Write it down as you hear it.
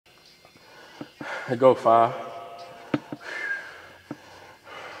I go 5.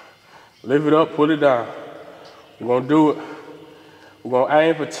 Lift it up, pull it down. We're gonna do it. We're gonna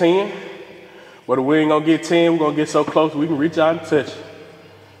aim for 10, but if we ain't gonna get 10, we're gonna get so close we can reach out and touch it.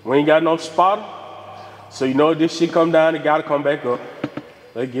 We ain't got no spotter, so you know if this shit come down, it gotta come back up.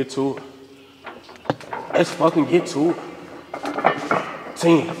 Let's get to it. Let's fucking get to it.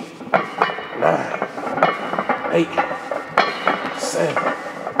 10, 9, 8, 7,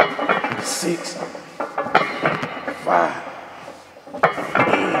 6, 5,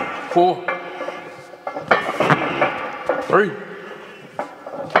 4, 3.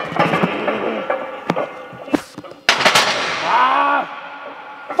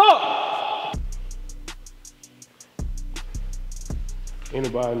 Fuck!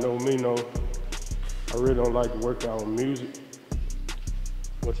 Anybody know me know I really don't like to work out with music,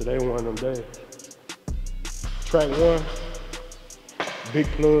 but today one of them days. Track 1, Big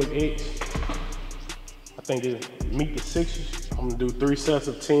Plug X. I think it meet the 6s. I'm gonna do 3 sets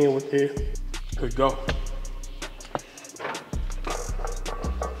of 10 with this. Let's go.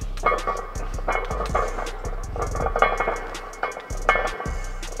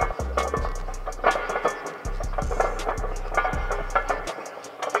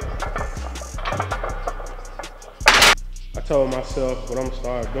 I told myself what I'm gonna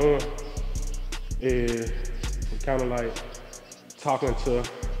start doing is kind of like talking to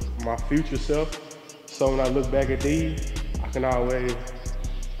my future self. So when I look back at these, I can always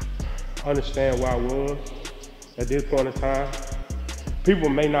understand where I was at this point in time. People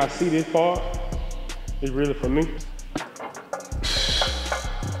may not see this part. It's really for me.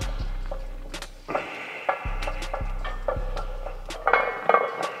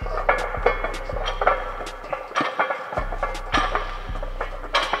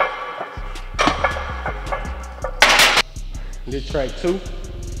 This track 2,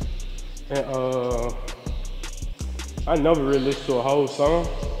 and I never really listened to a whole song.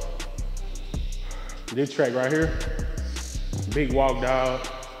 This track right here, Big Walk Dog,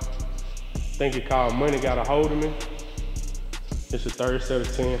 I think it called Money Got a Hold of Me. It's a 3rd set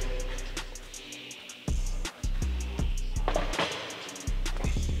of 10.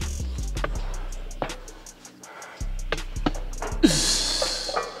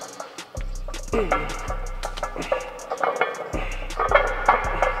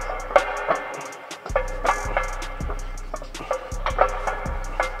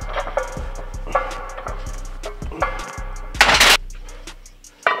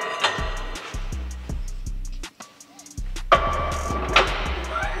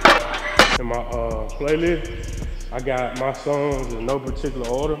 In my playlist, I got my songs in no particular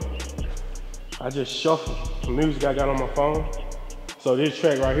order. I just shuffle the music I got on my phone. So this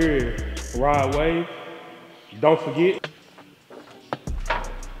track right here is Ride Wave, Don't Forget.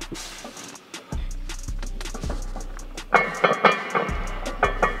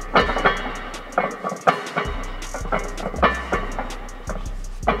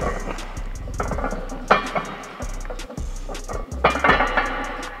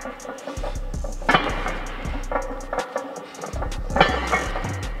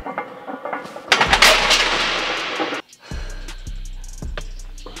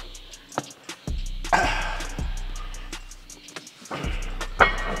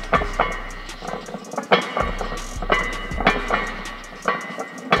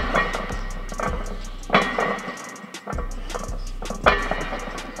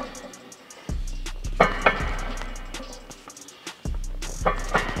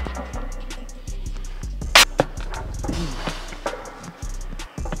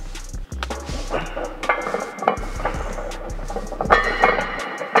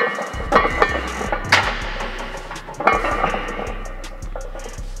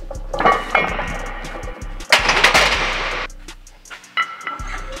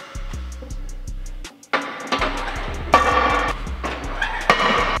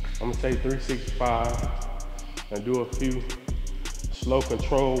 I'm gonna take 365 and do a few slow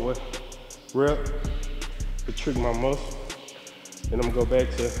control with rep to trick my muscle. Then I'm gonna go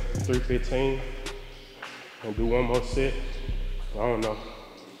back to 315 and do one more set. I don't know.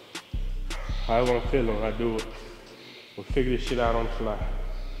 However I'm feeling when I do it. We'll figure this shit out on the fly.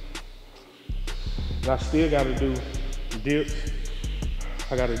 And I still gotta do dips.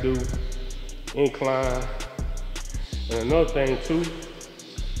 I gotta do incline. And another thing too,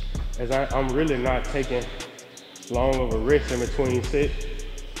 is I'm really not taking long of a rest in between sets.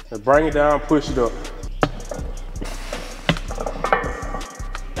 So bring it down, push it up.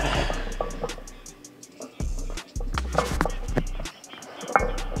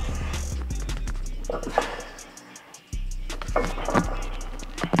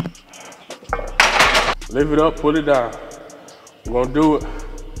 Lift it up, put it down. We're gonna do it.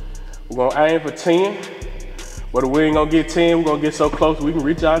 We're gonna aim for 10, but if we ain't gonna get 10, we're gonna get so close we can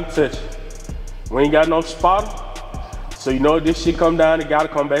reach out and touch it. We ain't got no spotter, so you know if this shit come down, it gotta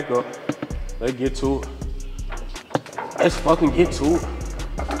come back up. Let's get to it. Let's fucking get to it.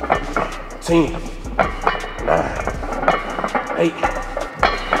 10, 9, 8,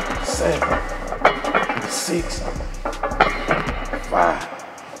 7, 6, 5,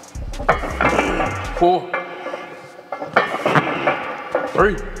 4,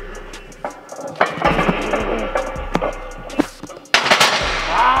 3.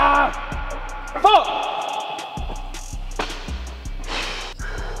 Fuck!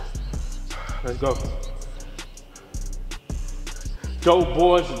 Let's go. Dope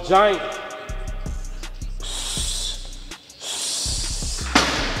boys, a giant.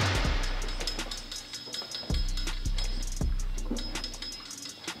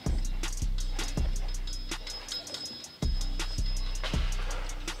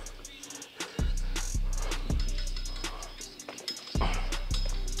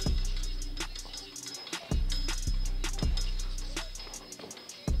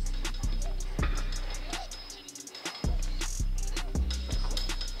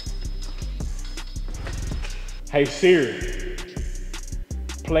 Hey Siri,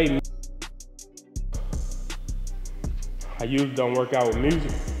 play. I usually don't work out with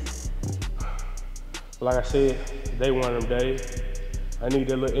music. But like I said, today one of them days. I need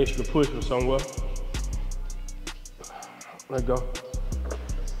that little extra push from somewhere. Let's go.